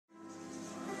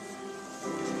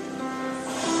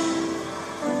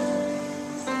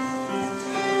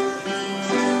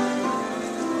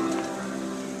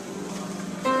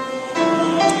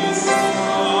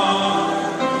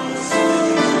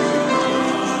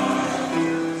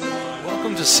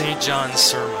to St. John's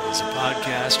Sermons, a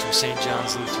podcast from St.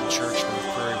 John's Lutheran Church,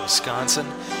 North Prairie, Wisconsin,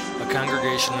 a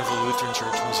congregation of the Lutheran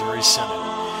Church Missouri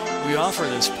Synod. We offer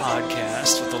this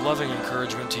podcast with the loving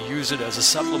encouragement to use it as a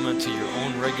supplement to your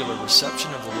own regular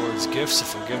reception of the Lord's gifts of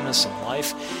forgiveness and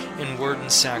life in word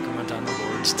and sacrament on the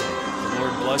Lord's Day. The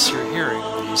Lord bless your hearing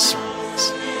of these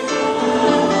sermons.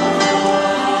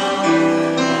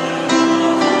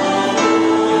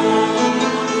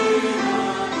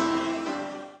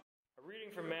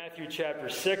 Chapter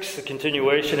 6, the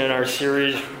continuation in our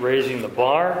series, Raising the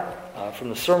Bar, from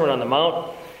the Sermon on the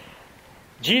Mount.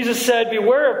 Jesus said,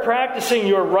 "Beware of practicing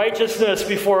your righteousness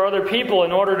before other people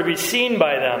in order to be seen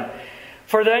by them,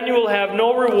 for then you will have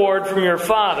no reward from your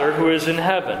Father who is in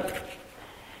heaven.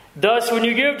 Thus, when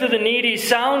you give to the needy,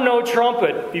 sound no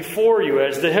trumpet before you,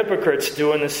 as the hypocrites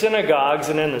do in the synagogues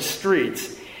and in the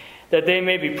streets, that they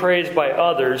may be praised by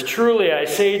others. Truly, I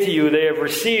say to you, they have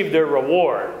received their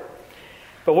reward.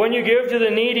 But when you give to the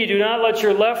needy, do not let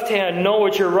your left hand know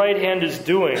what your right hand is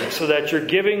doing, so that your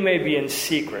giving may be in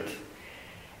secret.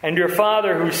 And your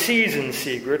Father who sees in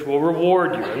secret will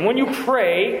reward you. And when you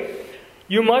pray,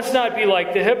 you must not be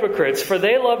like the hypocrites, for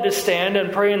they love to stand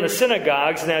and pray in the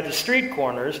synagogues and at the street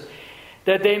corners,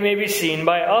 that they may be seen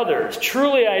by others.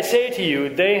 Truly I say to you,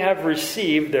 they have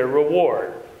received their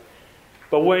reward.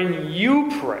 But when you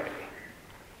pray,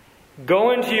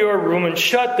 go into your room and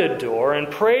shut the door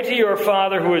and pray to your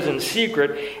Father who is in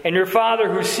secret, and your Father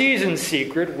who sees in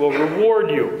secret will reward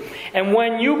you. And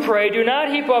when you pray, do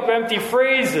not heap up empty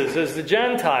phrases as the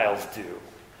Gentiles do,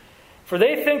 for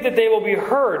they think that they will be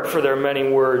heard for their many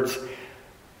words.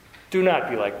 Do not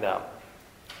be like them.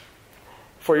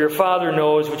 For your Father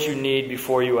knows what you need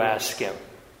before you ask Him.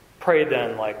 Pray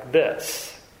then like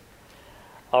this: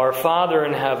 Our Father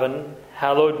in heaven,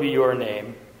 hallowed be your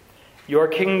name. Your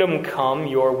kingdom come,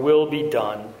 your will be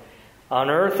done, on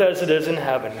earth as it is in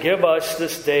heaven. Give us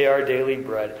this day our daily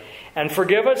bread, and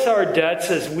forgive us our debts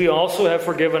as we also have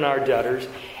forgiven our debtors.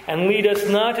 And lead us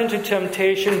not into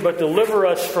temptation, but deliver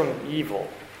us from evil.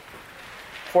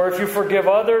 For if you forgive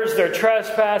others their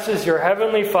trespasses, your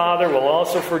heavenly Father will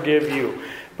also forgive you.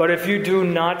 But if you do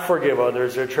not forgive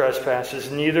others their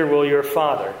trespasses, neither will your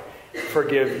Father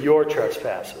forgive your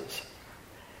trespasses.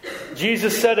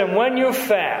 Jesus said, and when you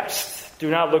fast,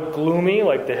 do not look gloomy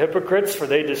like the hypocrites, for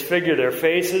they disfigure their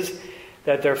faces,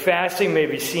 that their fasting may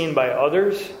be seen by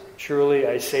others. Truly,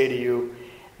 I say to you,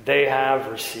 they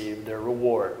have received their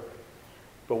reward.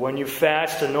 But when you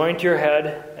fast, anoint your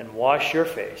head and wash your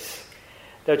face,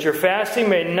 that your fasting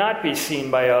may not be seen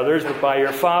by others, but by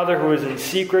your Father who is in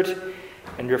secret,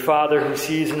 and your Father who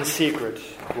sees in secret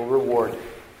will reward you.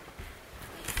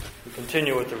 We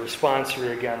continue with the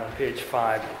responsory again on page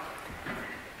 5.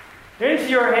 Into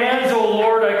your hands, O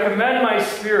Lord, I commend my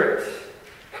spirit.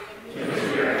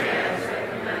 Into your hands I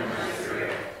commend my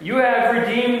spirit. You have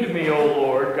redeemed me, O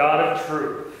Lord, God of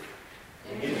truth.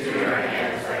 Into your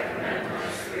hands I commend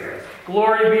my spirit.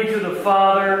 Glory be to the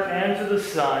Father, and to the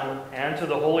Son, and to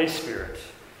the Holy Spirit.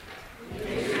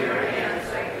 Into your hands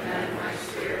I commend my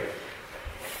spirit.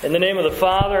 In the name of the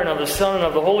Father, and of the Son, and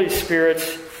of the Holy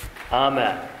Spirit.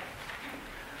 Amen.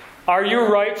 Are you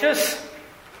righteous?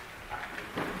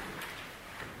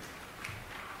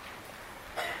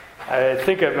 I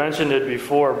think I've mentioned it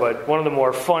before, but one of the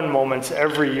more fun moments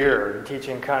every year in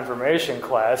teaching confirmation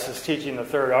class is teaching the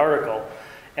third article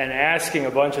and asking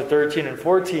a bunch of 13 and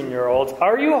 14-year-olds,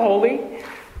 are you holy?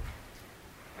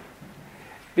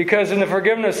 Because in the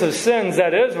forgiveness of sins,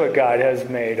 that is what God has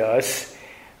made us.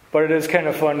 But it is kind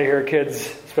of fun to hear kids,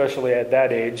 especially at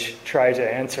that age, try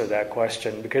to answer that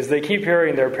question because they keep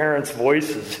hearing their parents'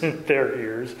 voices in their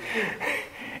ears.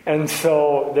 And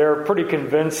so they're pretty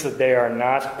convinced that they are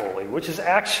not holy, which is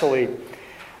actually,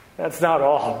 that's not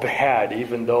all bad,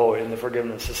 even though in the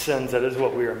forgiveness of sins, that is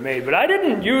what we are made. But I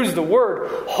didn't use the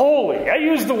word holy. I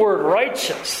used the word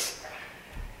righteous.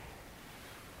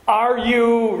 Are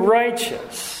you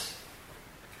righteous?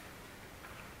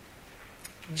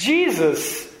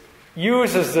 Jesus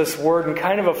uses this word in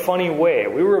kind of a funny way.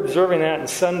 We were observing that in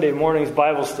Sunday morning's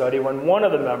Bible study when one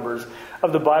of the members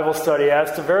of the Bible study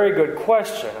asked a very good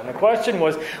question. And the question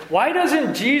was, why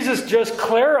doesn't Jesus just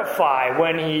clarify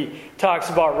when he talks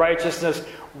about righteousness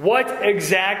what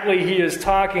exactly he is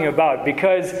talking about?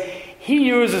 Because he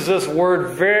uses this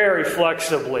word very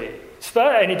flexibly.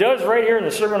 And he does right here in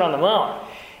the Sermon on the Mount.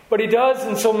 But he does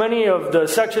in so many of the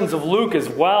sections of Luke as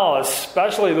well,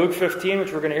 especially Luke 15,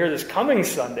 which we're going to hear this coming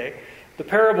Sunday, the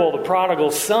parable of the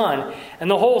prodigal son, and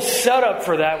the whole setup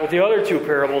for that with the other two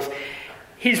parables.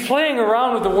 He's playing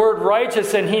around with the word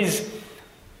righteous, and he's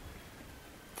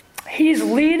He's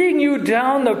leading you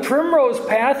down the primrose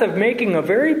path of making a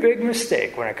very big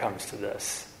mistake when it comes to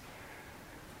this.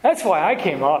 That's why I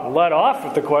came out and led off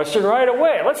with the question right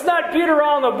away. Let's not beat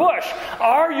around the bush.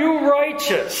 Are you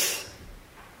righteous?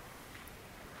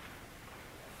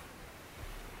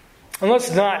 And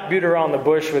let's not beat around the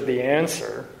bush with the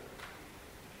answer.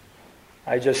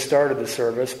 I just started the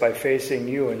service by facing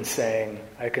you and saying,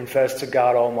 I confess to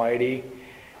God Almighty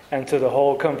and to the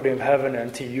whole company of heaven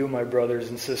and to you, my brothers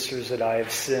and sisters, that I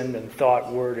have sinned in thought,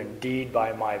 word, and deed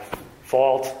by my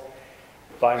fault,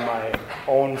 by my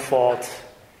own fault,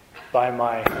 by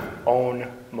my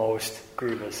own most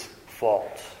grievous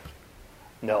fault.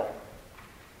 No,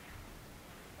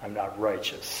 I'm not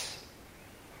righteous.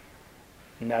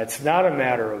 And that's not a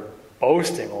matter of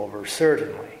boasting over,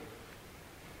 certainly.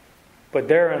 But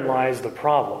therein lies the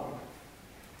problem.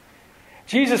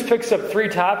 Jesus picks up 3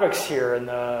 topics here in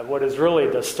what is really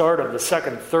the start of the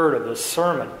second third of this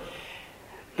sermon.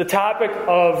 The topic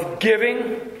of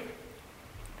giving,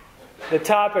 the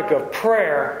topic of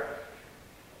prayer,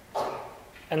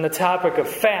 and the topic of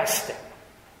fasting.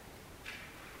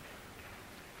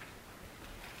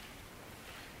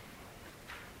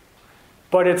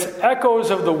 But it's echoes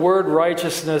of the word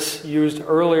righteousness used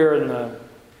earlier in the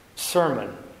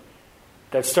sermon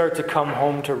that start to come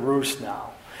home to roost now.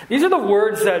 These are the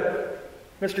words that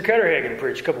Mr. Ketterhagen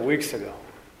preached a couple weeks ago,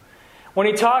 when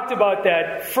he talked about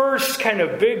that first kind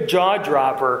of big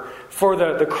jaw-dropper for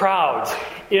the crowds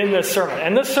in this sermon.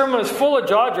 And this sermon is full of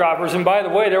jaw-droppers, and by the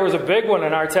way, there was a big one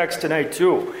in our text tonight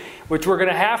too, which we're going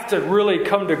to have to really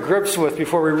come to grips with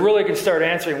before we really can start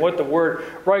answering what the word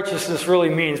righteousness really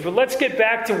means. But let's get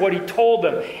back to what he told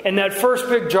them in that first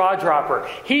big jaw-dropper.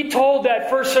 He told that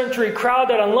first century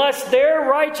crowd that unless their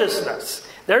righteousness,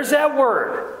 there's that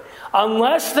word,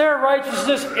 unless their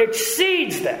righteousness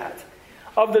exceeds that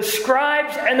of the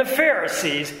scribes and the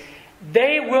Pharisees,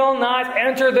 they will not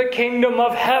enter the kingdom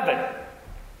of heaven.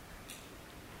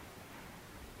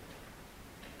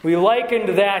 We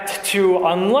likened that to,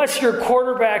 unless your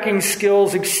quarterbacking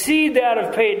skills exceed that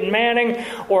of Peyton Manning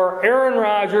or Aaron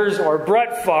Rodgers or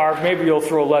Brett Favre, maybe you'll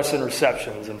throw less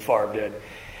interceptions than Favre did,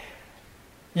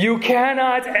 you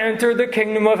cannot enter the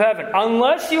kingdom of heaven.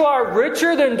 Unless you are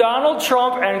richer than Donald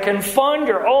Trump and can fund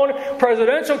your own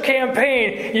presidential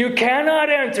campaign, you cannot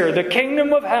enter the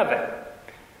kingdom of heaven.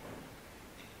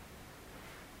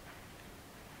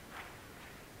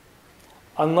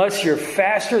 Unless you're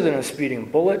faster than a speeding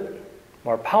bullet,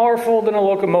 more powerful than a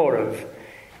locomotive,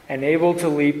 and able to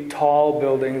leap tall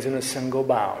buildings in a single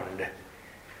bound,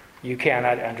 you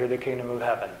cannot enter the kingdom of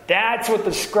heaven. That's what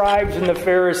the scribes and the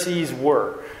Pharisees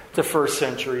were to first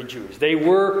century Jews. They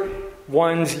were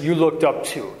ones you looked up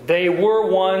to. They were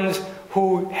ones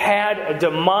who had a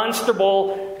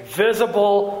demonstrable,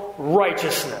 visible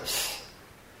righteousness.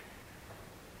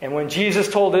 And when Jesus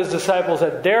told his disciples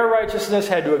that their righteousness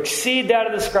had to exceed that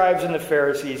of the scribes and the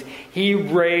Pharisees, he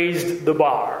raised the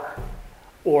bar.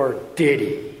 Or did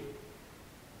he?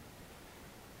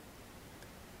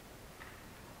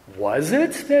 Was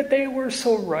it that they were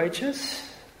so righteous?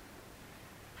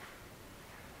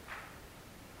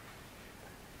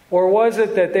 Or was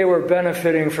it that they were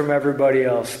benefiting from everybody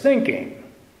else thinking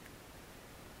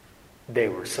they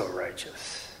were so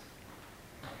righteous?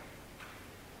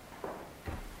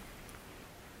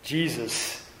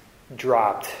 Jesus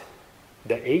dropped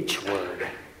the H word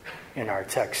in our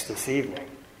text this evening.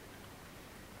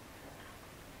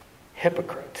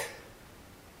 Hypocrite.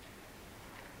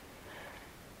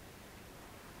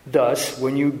 Thus,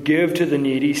 when you give to the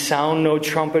needy, sound no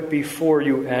trumpet before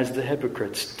you, as the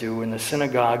hypocrites do in the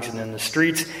synagogues and in the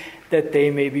streets, that they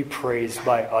may be praised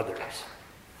by others.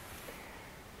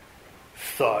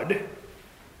 Thud.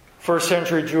 First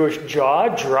century Jewish jaw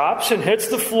drops and hits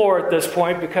the floor at this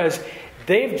point because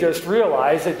they've just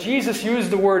realized that Jesus used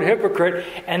the word hypocrite,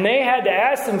 and they had to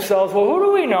ask themselves, well, who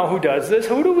do we know who does this?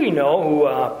 Who do we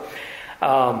know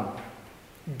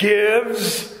who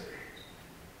gives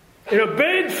in a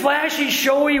big, flashy,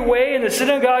 showy way in the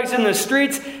synagogues and the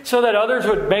streets so that others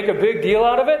would make a big deal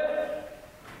out of it?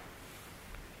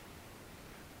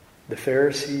 The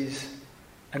Pharisees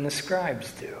and the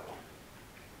scribes do.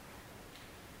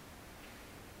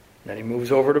 Then he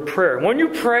moves over to prayer. When you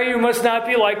pray, you must not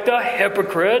be like the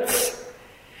hypocrites,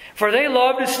 for they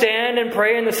love to stand and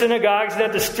pray in the synagogues and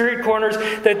at the street corners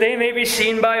that they may be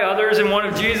seen by others. In one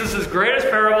of Jesus'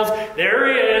 greatest parables, there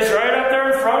he is, right up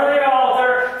there in front of the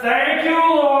altar. Thank you,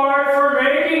 Lord, for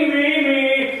making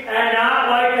me, and not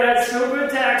like that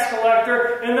stupid tax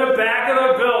collector in the back of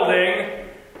the building.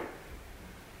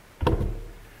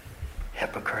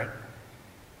 Hypocrite.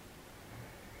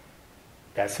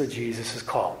 That's what Jesus has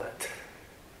called it.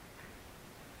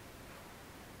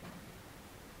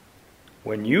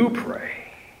 when you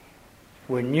pray,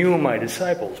 when you, my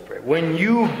disciples, pray, when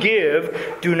you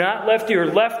give, do not let your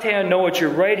left hand know what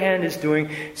your right hand is doing,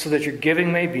 so that your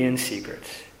giving may be in secret.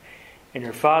 And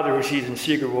your Father who sees in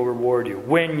secret will reward you.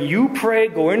 When you pray,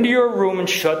 go into your room and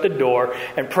shut the door,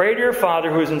 and pray to your Father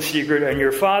who is in secret, and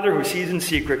your Father who sees in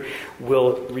secret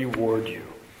will reward you.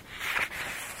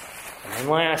 And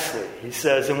lastly, he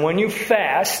says, and when you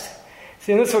fast,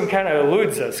 see, this one kind of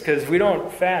eludes us because we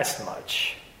don't fast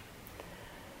much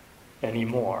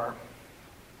anymore.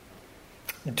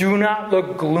 Do not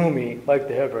look gloomy like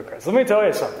the hypocrites. Let me tell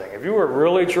you something. If you were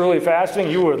really, truly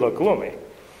fasting, you would look gloomy.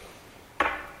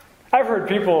 I've heard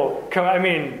people come,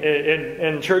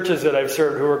 in churches that I've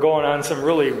served who are going on some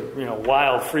really,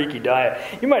 wild, freaky diet.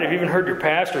 You might have even heard your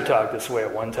pastor talk this way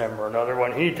at one time or another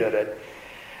when he did it.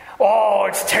 Oh,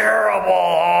 it's terrible.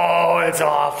 Oh, it's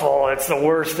awful. It's the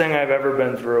worst thing I've ever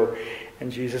been through.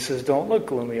 And Jesus says, don't look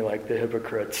gloomy like the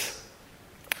hypocrites,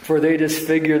 for they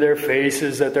disfigure their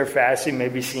faces that their fasting may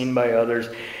be seen by others.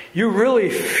 You really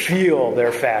feel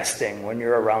their fasting when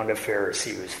you're around a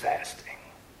Pharisee who's fasting.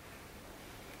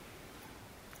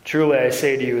 Truly I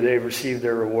say to you, they've received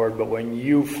their reward, but when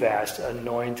you fast,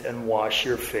 anoint and wash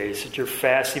your face, that your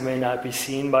fasting may not be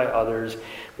seen by others,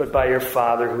 but by your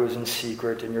Father who is in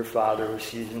secret, and your Father who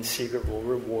sees in secret will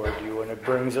reward you. And it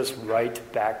brings us right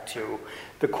back to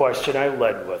the question I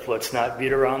led with. Let's not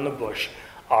beat around the bush.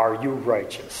 Are you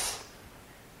righteous?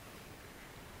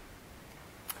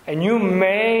 And you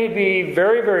may be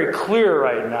very, very clear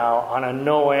right now on a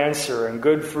no answer, and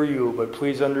good for you, but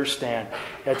please understand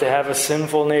that to have a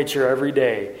sinful nature every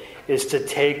day is to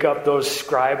take up those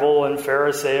scribal and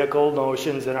pharisaical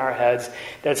notions in our heads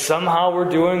that somehow we're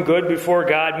doing good before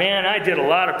God. Man, I did a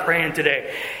lot of praying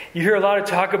today. You hear a lot of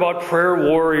talk about prayer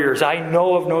warriors. I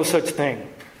know of no such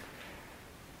thing.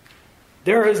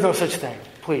 There is no such thing,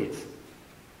 please.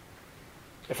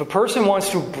 If a person wants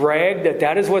to brag that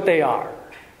that is what they are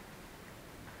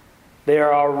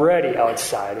already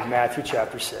outside of Matthew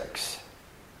chapter 6.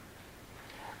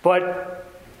 But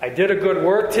I did a good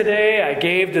work today. I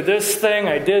gave to this thing.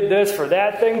 I did this for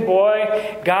that thing.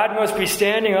 Boy, God must be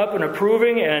standing up and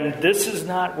approving, and this is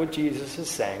not what Jesus is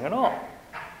saying at all.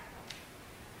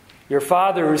 Your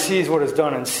Father who sees what is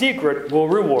done in secret will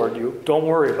reward you. Don't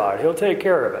worry about it. He'll take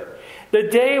care of it. The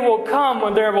day will come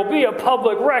when there will be a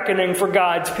public reckoning for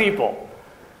God's people.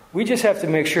 We just have to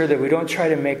make sure that we don't try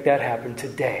to make that happen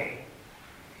today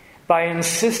by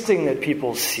insisting that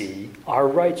people see our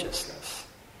righteousness.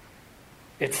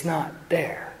 It's not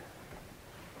there.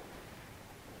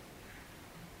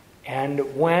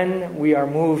 And when we are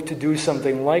moved to do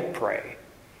something like pray,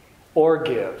 or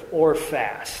give, or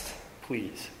fast,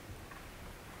 please,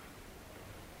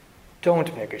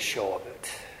 don't make a show of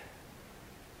it.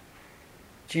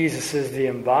 Jesus is the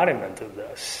embodiment of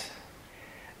this.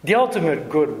 The ultimate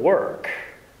good work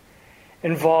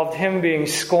involved him being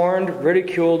scorned,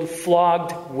 ridiculed,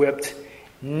 flogged, whipped,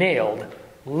 nailed,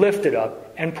 lifted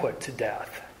up, and put to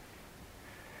death.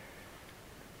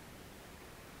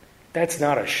 That's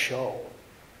not a show.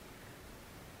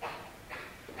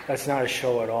 That's not a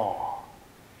show at all.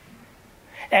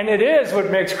 And it is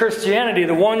what makes Christianity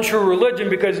the one true religion,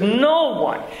 because no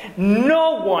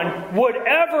one would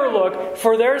ever look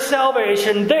for their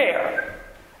salvation there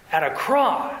at a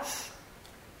cross.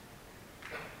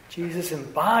 Jesus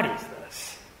embodies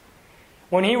this.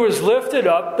 When he was lifted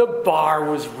up, the bar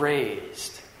was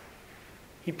raised.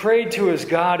 He prayed to his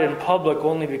God in public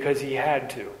only because he had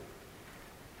to.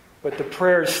 But the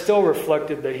prayer still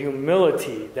reflected the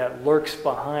humility that lurks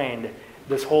behind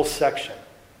this whole section.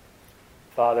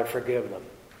 Father, forgive them,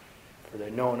 for they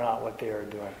know not what they are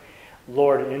doing.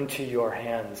 Lord, into your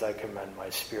hands I commend my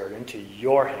spirit. Into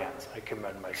your hands I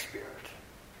commend my spirit.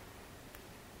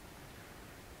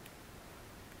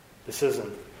 This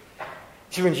isn't.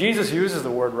 See, when Jesus uses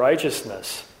the word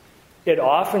righteousness, it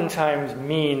oftentimes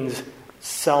means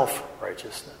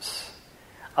self-righteousness.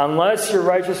 Unless your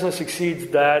righteousness exceeds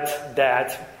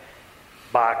that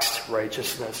boxed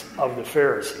righteousness of the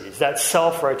Pharisees, that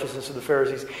self-righteousness of the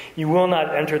Pharisees, you will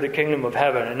not enter the kingdom of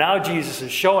heaven. And now Jesus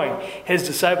is showing his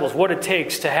disciples what it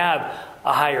takes to have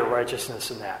a higher righteousness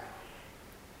than that.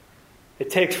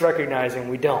 It takes recognizing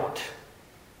we don't.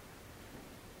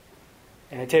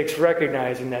 And it takes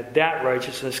recognizing that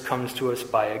righteousness comes to us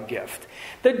by a gift.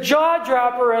 The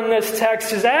jaw-dropper in this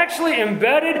text is actually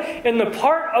embedded in the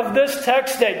part of this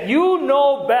text that you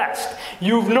know best.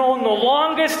 You've known the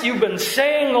longest. You've been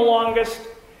saying the longest.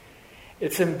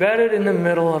 It's embedded in the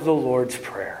middle of the Lord's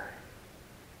Prayer.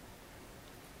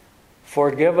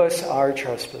 Forgive us our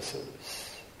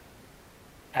trespasses,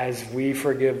 as we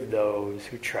forgive those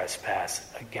who trespass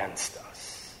against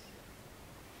us.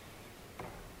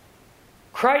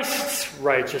 Christ's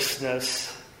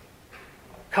righteousness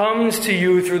comes to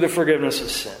you through the forgiveness of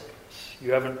sins.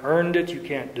 You haven't earned it. You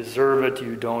can't deserve it.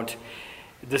 You don't.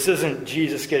 This isn't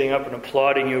Jesus getting up and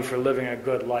applauding you for living a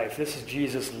good life. This is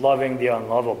Jesus loving the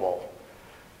unlovable.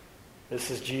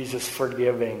 This is Jesus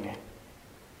forgiving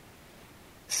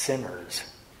sinners.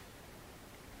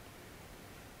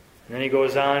 And then he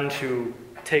goes on to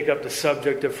take up the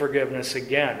subject of forgiveness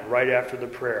again, right after the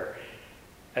prayer.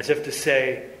 As if to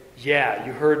say, yeah,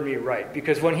 you heard me right.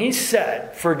 Because when he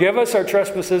said, forgive us our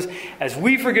trespasses as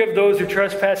we forgive those who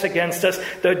trespass against us,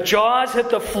 the jaws hit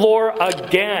the floor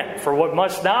again for what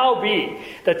must now be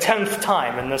the 10th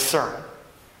time in this sermon.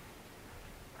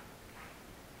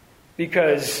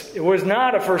 Because it was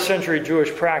not a first century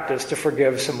Jewish practice to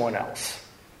forgive someone else.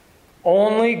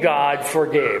 Only God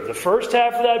forgave. The first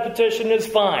half of that petition is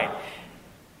fine.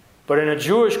 But in a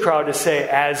Jewish crowd to say,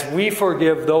 as we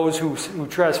forgive those who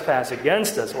trespass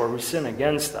against us or who sin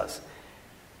against us,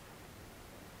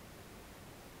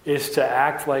 is to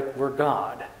act like we're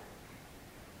God.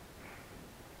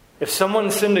 If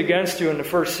someone sinned against you in the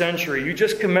first century, you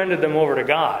just commended them over to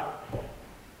God.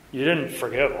 You didn't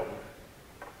forgive them.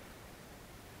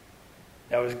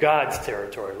 That was God's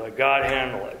territory. Let God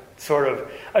handle it.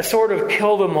 A sort of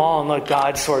kill them all and let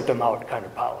God sort them out kind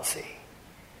of policy.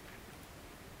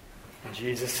 And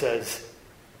Jesus says,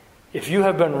 if you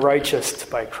have been righteous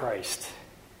by Christ,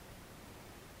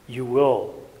 you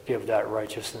will give that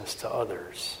righteousness to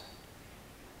others.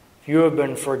 If you have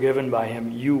been forgiven by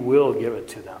him, you will give it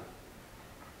to them.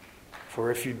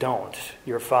 For if you don't,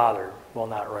 your Father will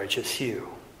not righteous you.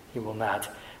 He will not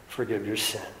forgive your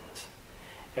sins.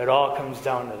 It all comes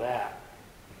down to that.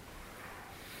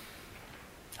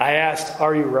 I asked,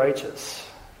 are you righteous?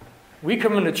 We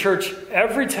come into church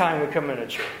every time we come into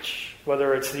church,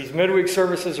 whether it's these midweek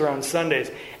services or on Sundays,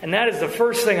 and that is the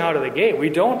first thing out of the gate. We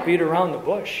don't beat around the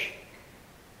bush.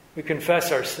 We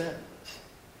confess our sins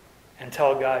and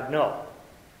tell God, no,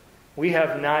 we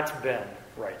have not been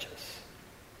righteous.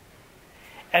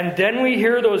 And then we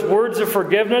hear those words of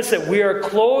forgiveness that we are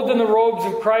clothed in the robes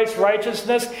of Christ's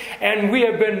righteousness and we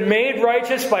have been made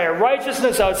righteous by a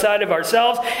righteousness outside of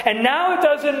ourselves. And now it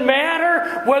doesn't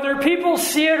matter whether people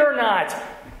see it or not.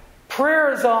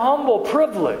 Prayer is a humble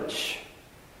privilege.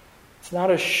 It's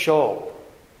not a show.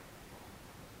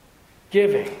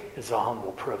 Giving is a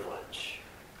humble privilege.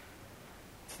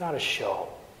 It's not a show.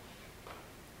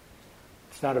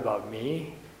 It's not about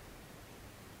me.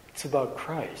 It's about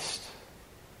Christ.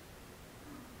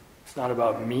 It's not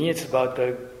about me, it's about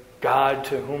the God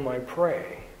to whom I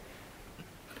pray.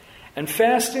 And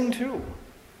fasting, too,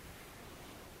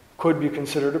 could be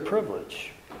considered a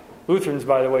privilege. Lutherans,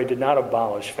 by the way, did not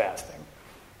abolish fasting.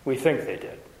 We think they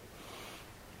did.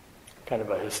 Kind of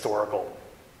a historical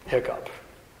hiccup.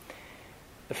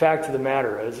 The fact of the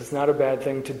matter is, it's not a bad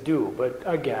thing to do. But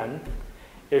again,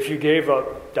 if you gave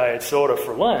up diet soda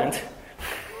for Lent,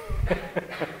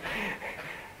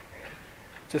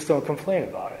 just don't complain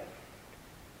about it.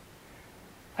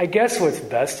 I guess what's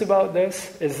best about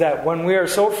this is that when we are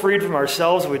so freed from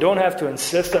ourselves, we don't have to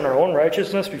insist on our own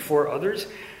righteousness before others,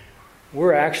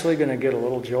 we're actually going to get a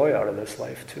little joy out of this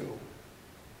life too.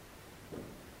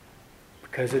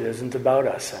 Because it isn't about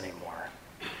us anymore.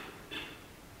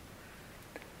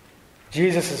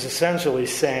 Jesus is essentially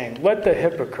saying, leave the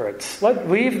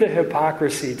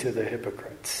hypocrisy to the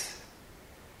hypocrites.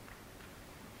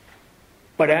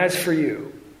 But as for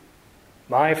you,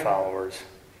 my followers,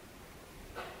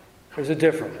 there's a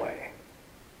different way,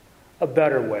 a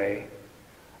better way,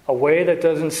 a way that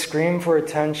doesn't scream for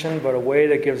attention, but a way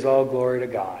that gives all glory to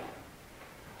God,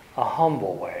 a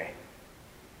humble way,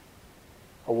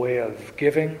 a way of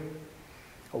giving,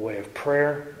 a way of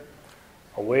prayer,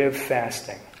 a way of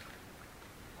fasting,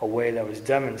 a way that was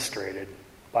demonstrated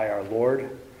by our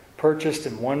Lord, purchased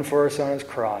and won for us on his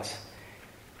cross,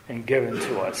 and given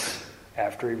to us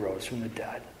after he rose from the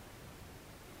dead.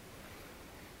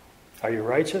 Are you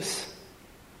righteous?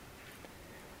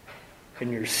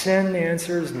 In your sin, the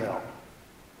answer is no.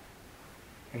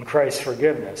 In Christ's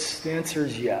forgiveness, the answer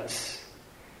is yes.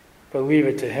 But leave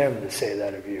it to him to say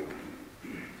that of you.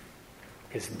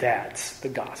 Because that's the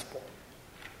gospel.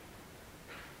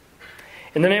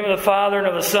 In the name of the Father, and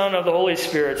of the Son, and of the Holy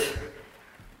Spirit.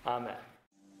 Amen.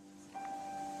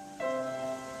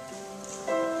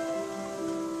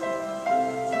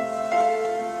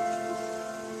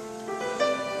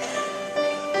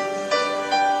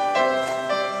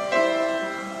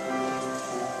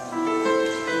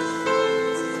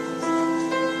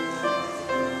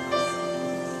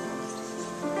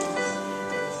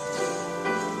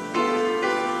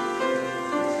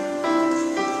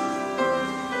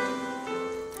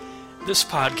 This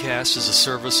podcast is a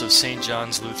service of St.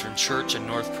 John's Lutheran Church in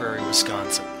North Prairie,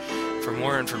 Wisconsin. For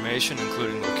more information,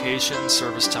 including location,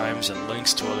 service times, and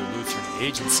links to other Lutheran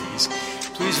agencies,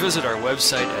 please visit our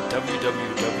website at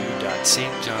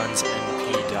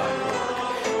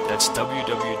www.stjohnsnp.org. That's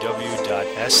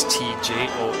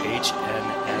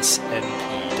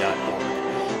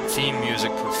www.stjohnsnp.org. Theme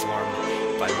music performed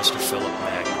by Mr. Philip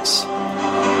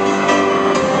Magnus.